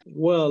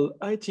 Well,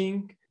 I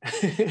think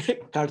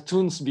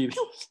cartoons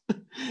videos.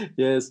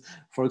 Yes,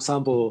 for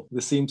example,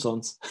 The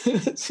Simpsons,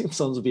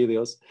 Simpsons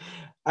videos.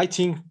 I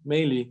think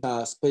mainly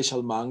a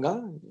special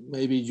manga.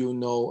 Maybe you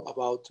know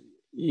about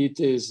it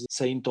is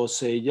Saint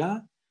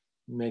Seiya.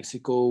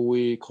 Mexico,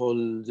 we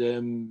call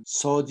them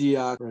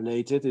zodiac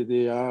related.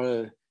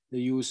 They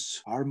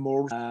use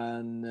armor,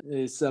 and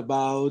it's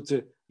about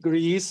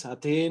Greece,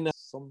 Athens,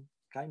 some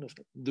kind of.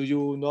 Do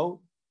you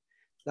know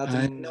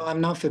that? No, I'm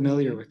not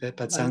familiar with it,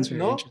 but sounds very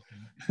No. interesting.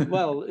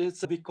 Well,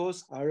 it's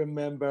because I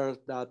remember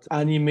that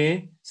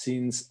anime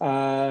since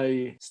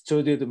I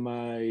studied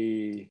my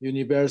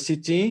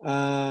university,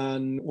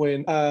 and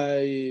when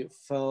I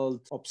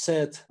felt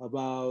upset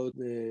about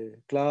the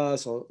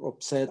class or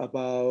upset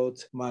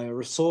about my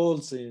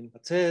results in a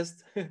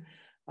test,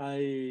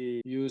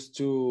 I used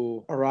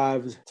to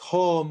arrive at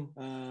home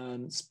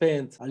and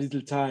spend a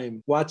little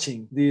time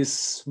watching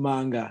this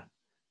manga.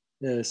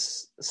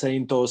 Yes,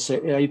 Sainto,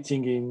 I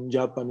think in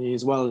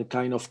Japanese, well,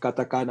 kind of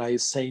katakana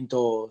is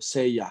Sainto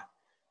Seiya.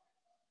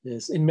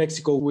 Yes, in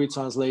Mexico, we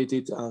translate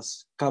it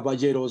as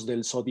Caballeros del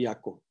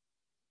Zodiaco.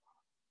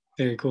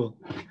 Very cool.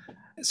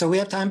 So we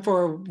have time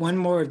for one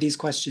more of these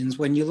questions.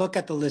 When you look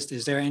at the list,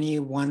 is there any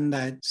one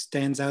that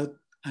stands out?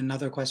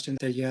 Another question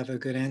that you have a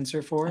good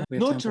answer for?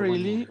 Not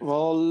really.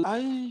 Well,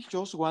 I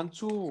just want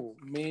to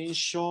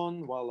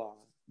mention, well, a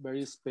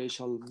very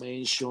special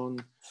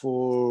mention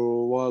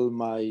for, well,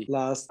 my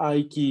last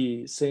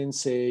Aiki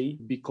sensei,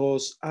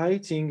 because I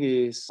think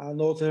is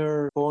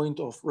another point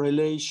of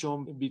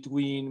relation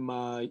between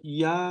my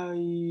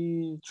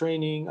Iai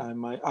training and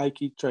my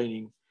Aiki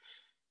training.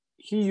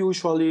 He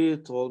usually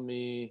told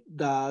me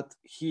that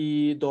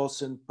he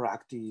doesn't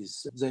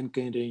practice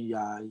Zenken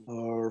Yai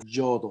or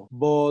Jodo,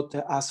 but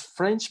as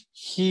French,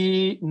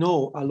 he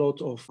know a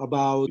lot of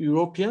about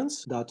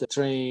Europeans that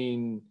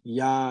train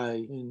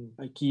Yai and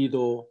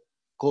Aikido,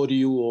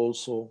 Koryu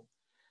also.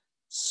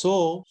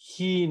 So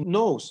he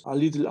knows a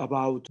little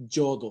about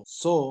Jodo.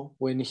 So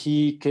when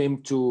he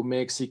came to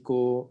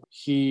Mexico,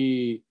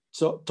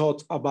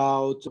 thought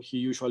about, he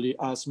usually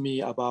asked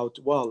me about,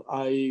 well,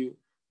 I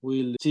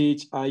will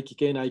teach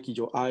Aikiken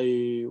Aikido.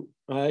 I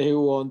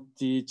won't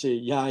teach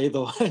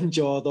Iaido and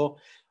Jodo,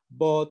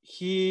 but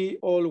he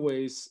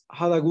always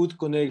had a good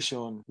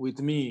connection with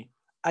me.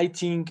 I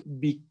think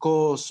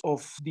because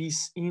of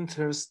this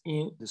interest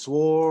in the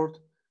sword,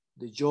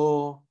 the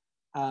jaw,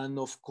 and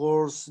of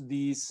course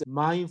this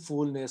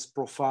mindfulness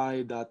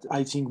profile that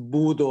I think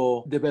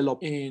Budo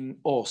developed in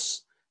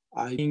us.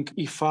 I think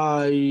if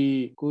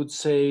I could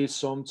say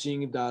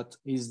something that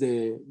is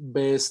the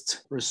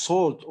best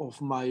result of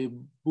my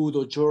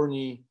Budo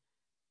journey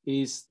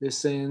is the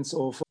sense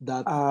of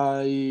that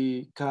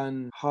I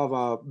can have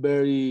a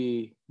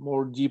very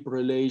more deep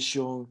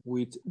relation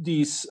with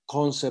this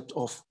concept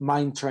of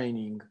mind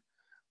training.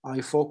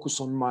 I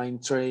focus on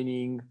mind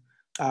training.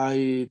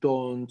 I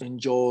don't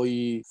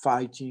enjoy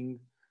fighting.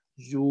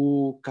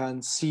 You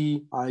can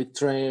see I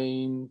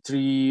train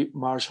three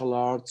martial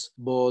arts,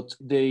 but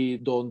they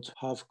don't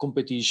have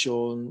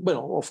competition.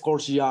 Well, of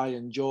course, Yai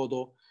and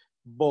Jodo,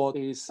 but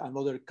it's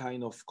another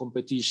kind of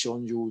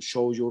competition. You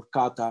show your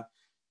kata,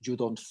 you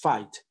don't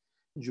fight,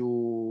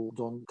 you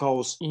don't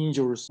cause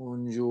injuries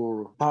on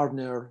your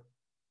partner.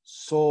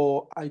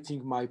 So I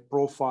think my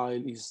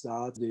profile is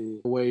that the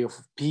way of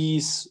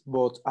peace,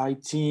 but I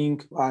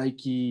think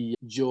Aiki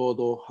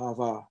Jodo have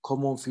a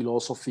common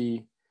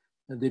philosophy,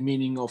 the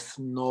meaning of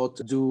not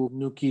do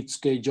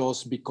nukitsuke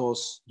just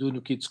because do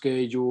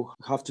nukitsuke, you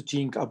have to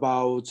think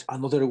about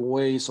another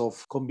ways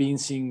of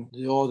convincing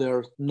the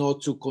other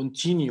not to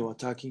continue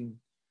attacking.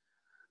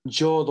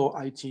 Jodo,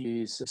 I think,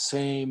 is the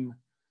same.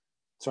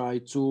 Try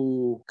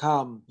to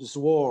calm this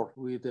war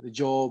with the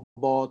jaw,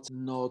 but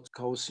not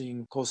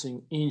causing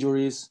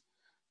injuries.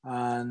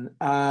 And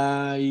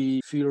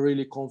I feel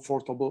really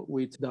comfortable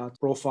with that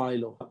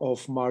profile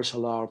of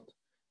martial art.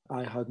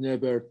 I had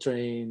never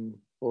trained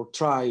or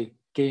tried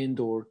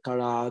kendo or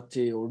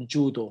karate or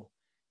judo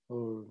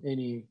or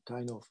any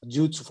kind of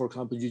jutsu, for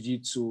example,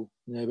 jiu-jitsu,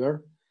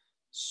 never.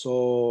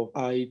 So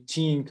I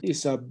think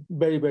it's a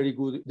very, very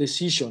good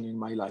decision in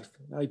my life.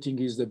 I think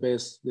it's the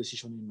best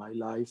decision in my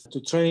life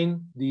to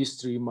train these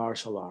three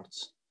martial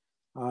arts.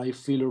 I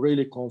feel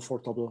really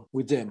comfortable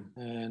with them.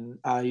 And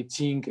I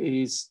think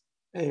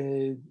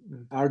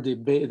are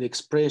the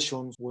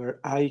expressions where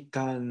I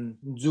can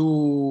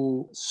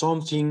do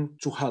something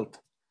to help.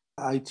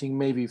 I think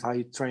maybe if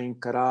I train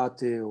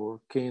karate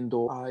or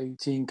kendo, I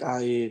think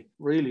I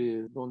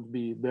really don't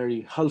be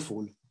very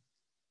helpful.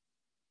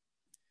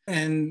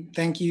 And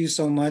thank you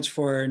so much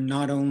for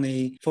not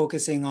only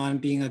focusing on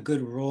being a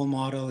good role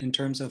model in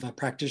terms of a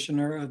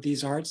practitioner of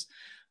these arts,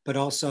 but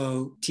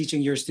also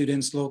teaching your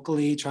students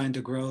locally, trying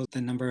to grow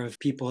the number of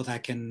people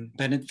that can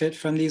benefit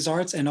from these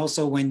arts. And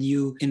also when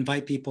you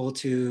invite people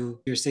to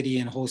your city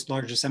and host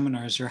larger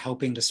seminars, you're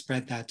helping to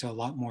spread that to a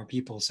lot more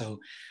people. So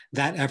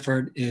that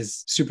effort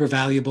is super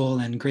valuable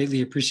and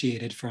greatly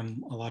appreciated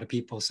from a lot of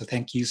people. So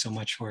thank you so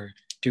much for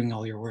doing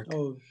all your work.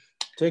 Oh,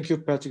 thank you,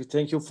 Patrick.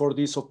 Thank you for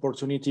this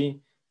opportunity.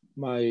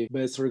 My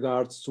best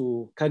regards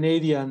to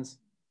Canadians,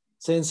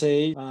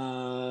 sensei,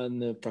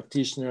 and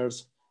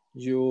practitioners.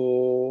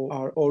 You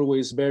are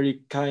always very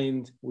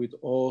kind with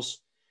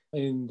us.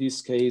 In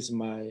this case,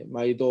 my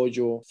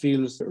dojo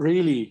feels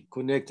really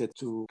connected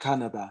to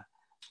Canada.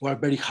 we're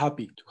very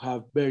happy to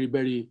have very,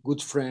 very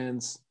good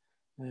friends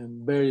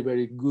and very,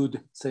 very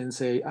good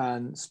sensei,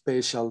 and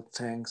special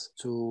thanks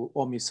to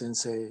Omi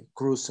sensei,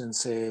 Cruz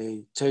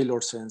sensei,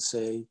 Taylor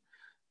sensei,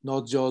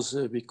 not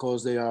just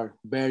because they are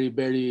very,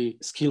 very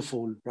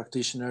skillful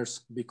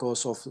practitioners,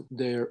 because of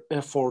their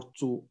effort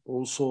to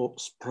also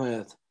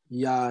spread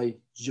Yai,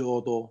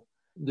 Jodo,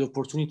 the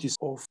opportunities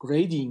of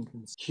grading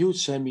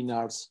huge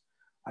seminars.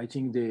 I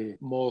think the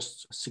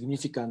most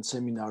significant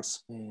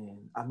seminars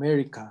in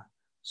America.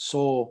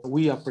 So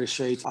we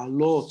appreciate a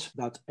lot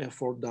that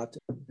effort that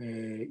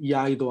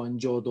Iaido and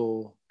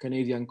Jodo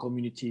Canadian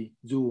community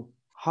do,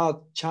 had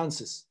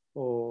chances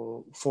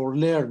for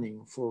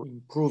learning, for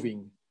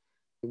improving.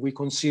 We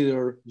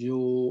consider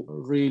you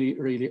really,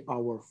 really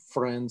our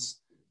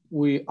friends.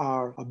 We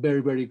are a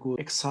very, very good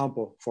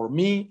example for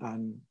me,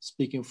 and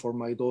speaking for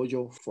my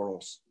dojo, for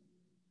us.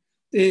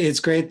 It's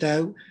great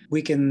that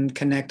we can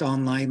connect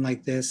online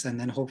like this, and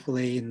then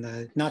hopefully in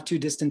the not too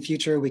distant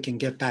future, we can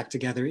get back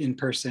together in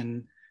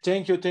person.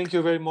 Thank you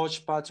very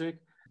much, Patrick.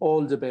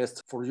 All the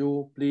best for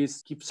you.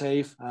 Please keep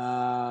safe,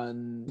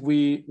 and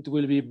it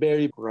will be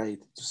very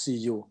great to see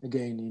you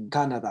again in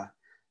Canada.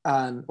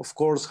 And of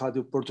course, had the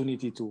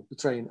opportunity to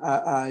train.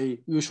 I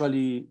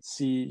usually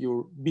see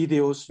your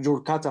videos, your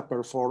kata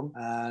perform,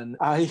 and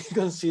I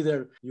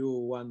consider you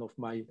one of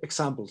my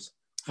examples.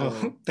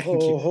 Oh,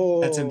 thank you.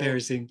 That's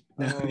embarrassing.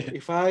 No, yeah.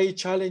 If I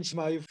challenge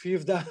my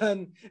fifth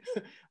dan,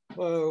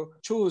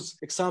 choose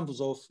examples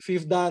of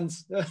fifth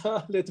dans.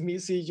 Let me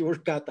see your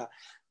kata,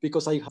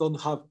 because I don't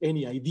have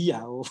any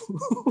idea of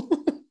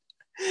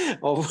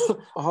of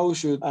how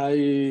should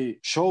I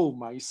show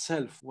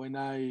myself when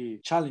I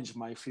challenge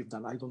my fifth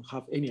dan. I don't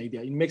have any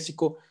idea. In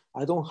Mexico,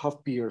 I don't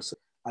have peers.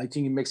 I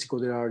think in Mexico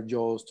there are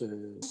just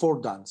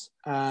 4 dans,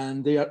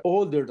 and they are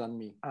older than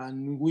me,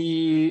 and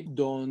we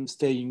don't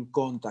stay in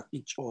contact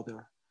each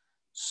other.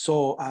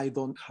 So I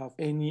don't have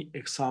any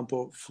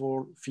example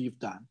for fifth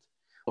dan.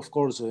 Of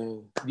course,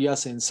 Dia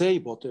Sensei,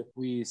 but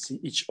we see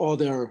each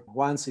other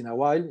once in a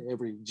while,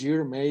 every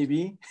year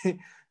maybe.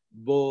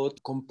 But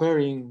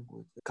comparing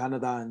with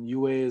Canada and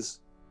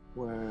US,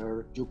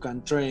 where you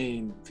can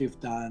train fifth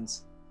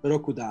dans,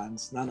 Roku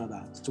dans, Nana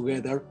dans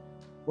together,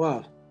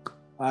 well,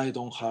 I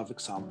don't have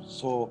examples.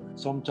 So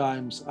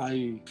sometimes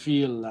I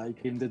feel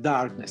like in the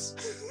darkness.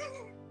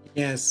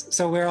 Yes,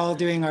 so we're all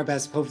doing our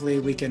best. Hopefully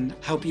we can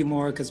help you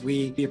more, because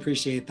we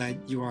appreciate that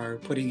you are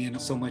putting in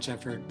so much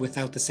effort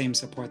without the same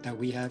support that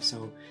we have.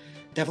 So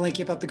definitely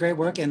keep up the great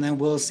work, and then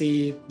we'll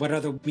see what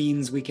other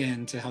means we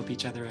can to help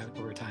each other out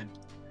over time.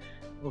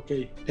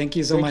 Okay. Thank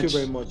you so much. Thank you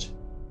very much.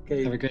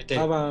 Okay. Have a great day.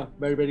 Have a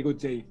very, very good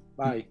day.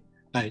 Bye.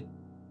 Bye.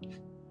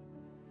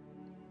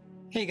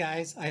 Hey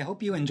guys, I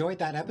hope you enjoyed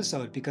that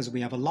episode, because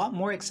we have a lot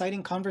more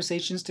exciting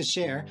conversations to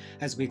share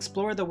as we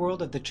explore the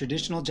world of the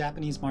traditional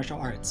Japanese martial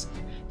arts.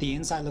 The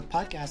Inside Look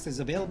podcast is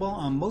available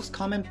on most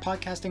common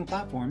podcasting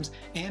platforms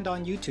and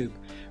on YouTube.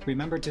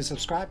 Remember to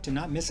subscribe to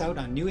not miss out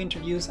on new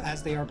interviews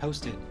as they are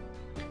posted.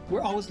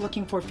 We're always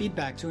looking for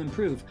feedback to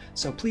improve,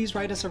 so please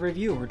write us a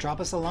review or drop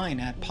us a line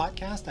at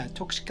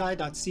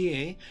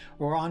podcast@tokushikai.ca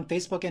or on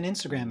Facebook and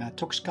Instagram at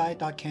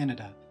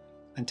tokushikai.canada.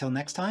 Until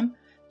next time,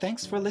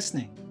 thanks for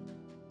listening.